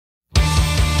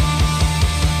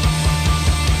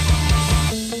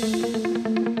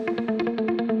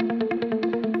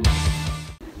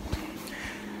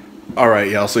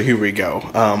Alright, y'all, so here we go.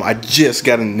 I just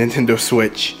got a Nintendo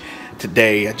Switch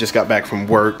today. I just got back from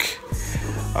work.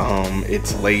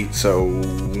 It's late, so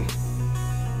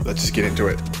let's just get into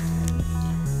it.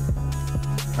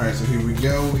 Alright, so here we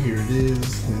go. Here it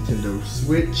is, Nintendo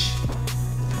Switch.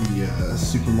 The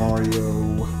Super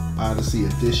Mario Odyssey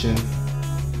Edition.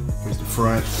 Here's the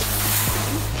front.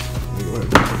 Let me go ahead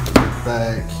and put the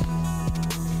back.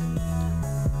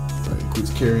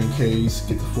 Includes carrying case,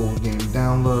 get the full game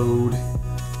download,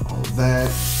 all of that.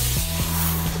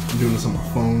 I'm doing this on my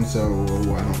phone, so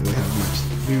I don't really have much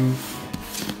to do.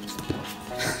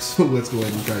 So let's go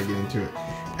ahead and try to get into it.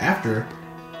 After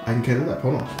I can cut it up.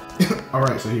 Hold on.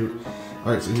 Alright, so here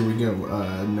we go.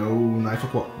 No knife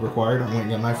required. I ain't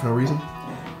got a knife for no reason.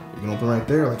 You can open right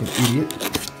there like an idiot.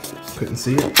 Couldn't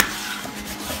see it.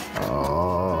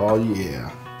 Oh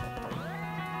yeah.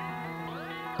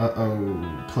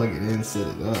 Uh-oh, plug it in, set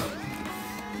it up.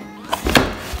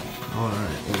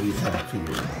 Alright, what do we have here?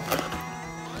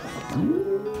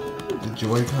 Ooh, the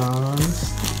Joy-Cons,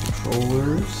 the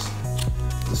controllers,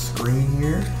 the screen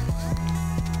here.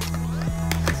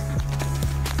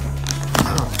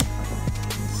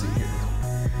 Let's see here.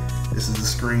 This is the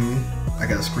screen. I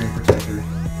got a screen protector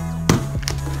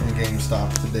from GameStop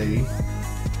today.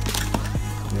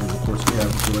 And of course we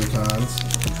have the Joy-Cons,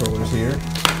 controllers here.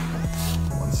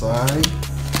 Side,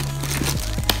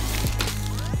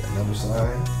 another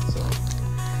side, so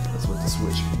that's what the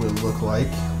Switch will look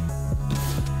like.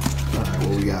 Alright,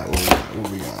 what we got, what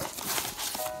we got?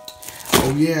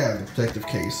 Oh yeah, the protective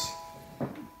case.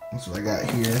 That's what I got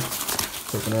here.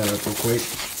 Let's open that up real quick.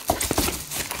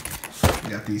 We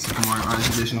got the Super Mario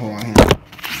Odyssey Edition, hold on here.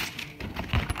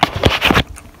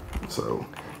 So,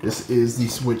 this is the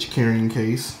Switch carrying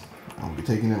case. I'll be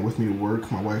taking that with me to work.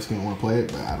 My wife's gonna want to play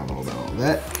it, but I don't know about all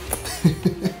that.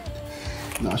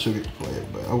 No, she'll get to play it,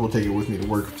 but I will take it with me to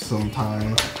work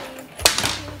sometime.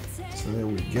 So there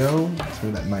we go. Let's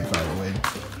move that knife out of the way.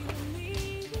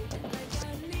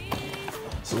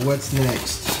 So what's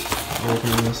next?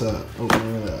 Opening this up.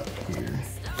 Opening it up here.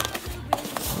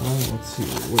 Let's see.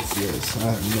 What's this? I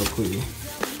have no clue.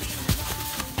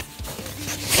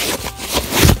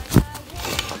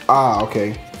 Ah,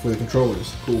 okay. For the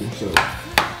controllers. Cool. So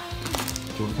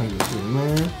we'll kind of get in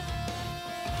there.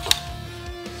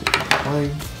 So play.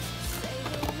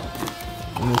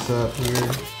 Open this up here.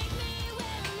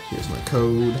 Here's my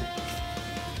code.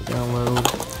 Download.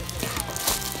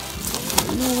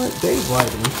 You know what? Dave's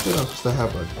right. We still supposed to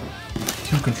have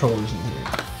 2 controllers in here.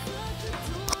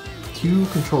 2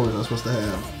 controllers I'm supposed to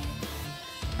have.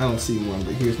 I don't see one,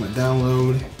 but here's my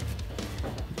download.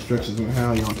 Instructions on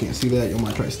how. Y'all can't see that. Y'all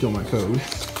might try to steal my code.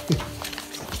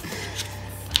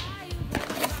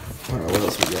 Alright, what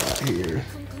else we got here?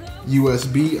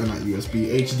 USB, or not USB,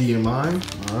 HDMI.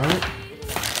 Alright.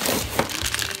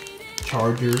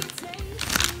 Charger.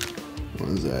 What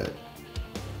is that?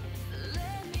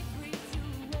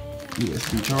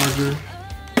 USB charger.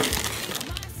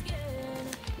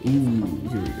 Ooh,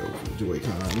 here we go for the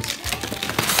Joy-Cons.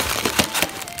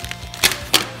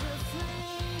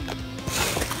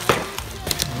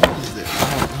 What is this? I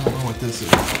don't know what this is.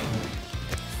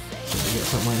 So we got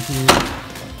something right here.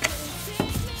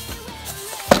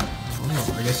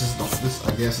 I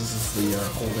guess this is the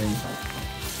holding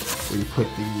where you put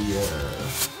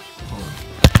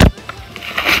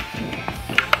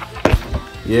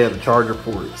the charger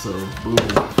port. So boom,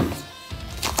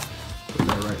 put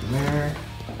that right in there.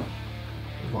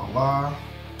 Voila,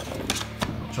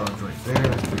 charge right there.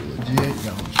 That's pretty legit. You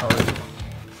got a charge.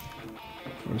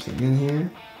 First thing in here,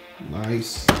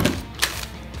 nice.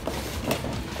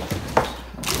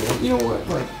 You know what,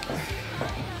 like.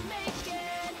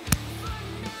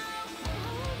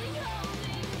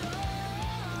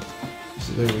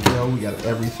 So there we go, we got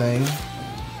everything.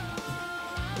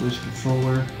 Switch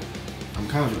controller. I'm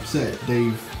kind of upset.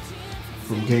 Dave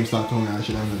from GameStop told me I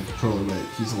should have another controller, but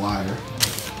he's a liar.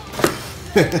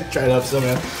 Try to upset me.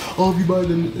 Oh, if you buy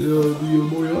the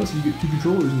Mario Odyssey, you get 2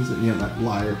 controllers. And he said, yeah, not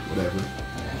liar, whatever.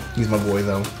 He's my boy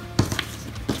though.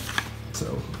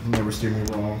 So, never steer me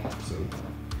wrong. So,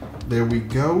 there we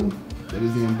go. That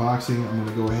is the unboxing. I'm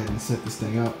gonna go ahead and set this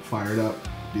thing up, fire it up,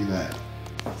 do that.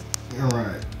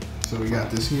 Alright. So we got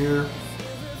this here.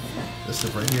 This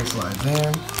stuff right here slides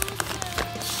in.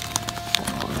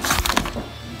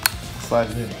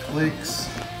 Slides in, it clicks.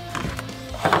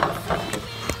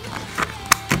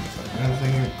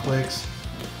 Everything here clicks.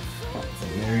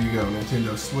 And there you go,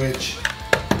 Nintendo Switch.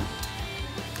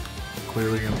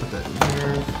 Clearly gonna put that in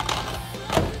here.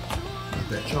 Let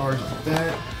that charge like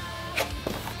that.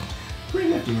 Pretty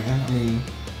nifty, man.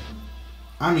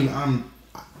 I mean,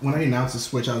 when I announced the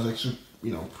Switch, I was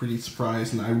you know, pretty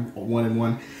surprised, and I wanted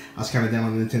one. I was kind of down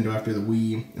on Nintendo after the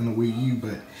Wii and the Wii U,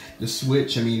 but the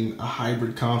Switch, I mean, a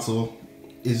hybrid console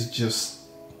is just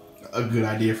a good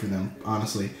idea for them,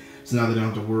 honestly. So now they don't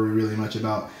have to worry really much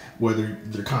about whether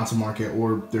their console market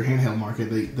or their handheld market,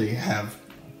 they have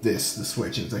the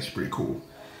Switch, and it's actually pretty cool.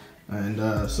 And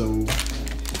so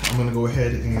I'm gonna go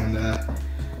ahead and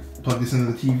plug this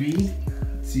into the TV,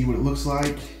 see what it looks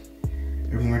like,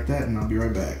 everything like that, and I'll be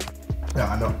right back. Now,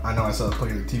 I know I said I was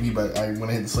plugging into the TV, but I went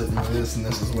ahead and slid into this, and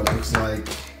this is what it looks like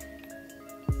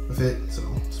with it. So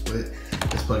split.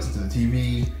 This plugs into the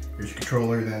TV. Here's your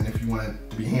controller. Then if you want it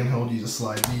to be handheld, you just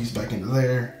slide these back into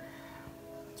there.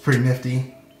 It's pretty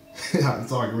nifty.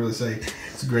 That's all I can really say.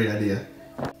 It's a great idea.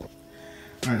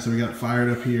 Alright, so we got it fired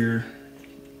up here.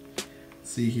 Let's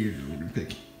see here, we're gonna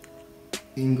pick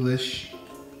English.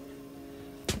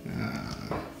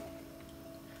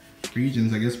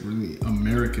 Regions, I guess, really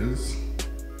Americas.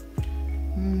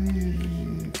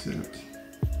 Except,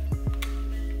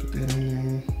 put that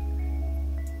in there.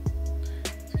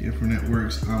 Skip for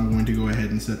networks. I'm going to go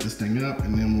ahead and set this thing up,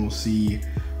 and then we'll see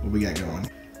what we got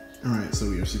going. Alright, so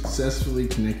we are successfully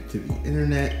connected to the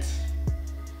internet.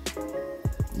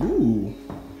 Ooh.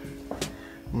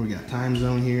 What we got? Time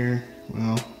zone here.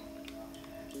 Well,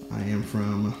 I am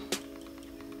from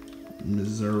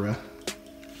Missouri.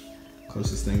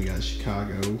 Closest thing we got is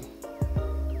Chicago.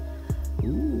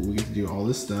 Ooh, we get to do all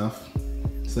this stuff.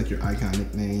 It's like your icon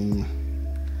nickname.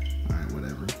 Alright,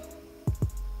 whatever.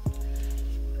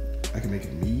 I can make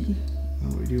it me. How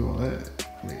do we do all that?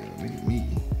 Make it me.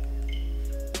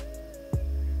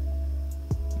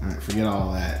 Alright, forget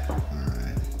all that.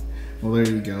 Alright. Well, there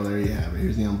you go. There you have it.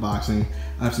 Here's the unboxing.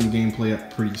 I have some gameplay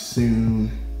up pretty soon.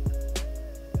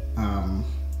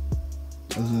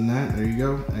 Other than that, there you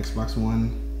go. Xbox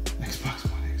One X.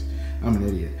 I'm an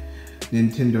idiot.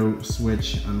 Nintendo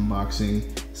Switch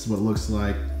unboxing. This is what it looks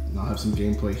like. I'll have some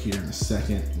gameplay here in a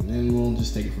second, and then we'll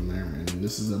just take it from there, man.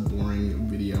 This is a boring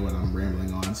video, and I'm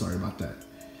rambling on. Sorry about that.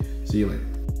 See you later.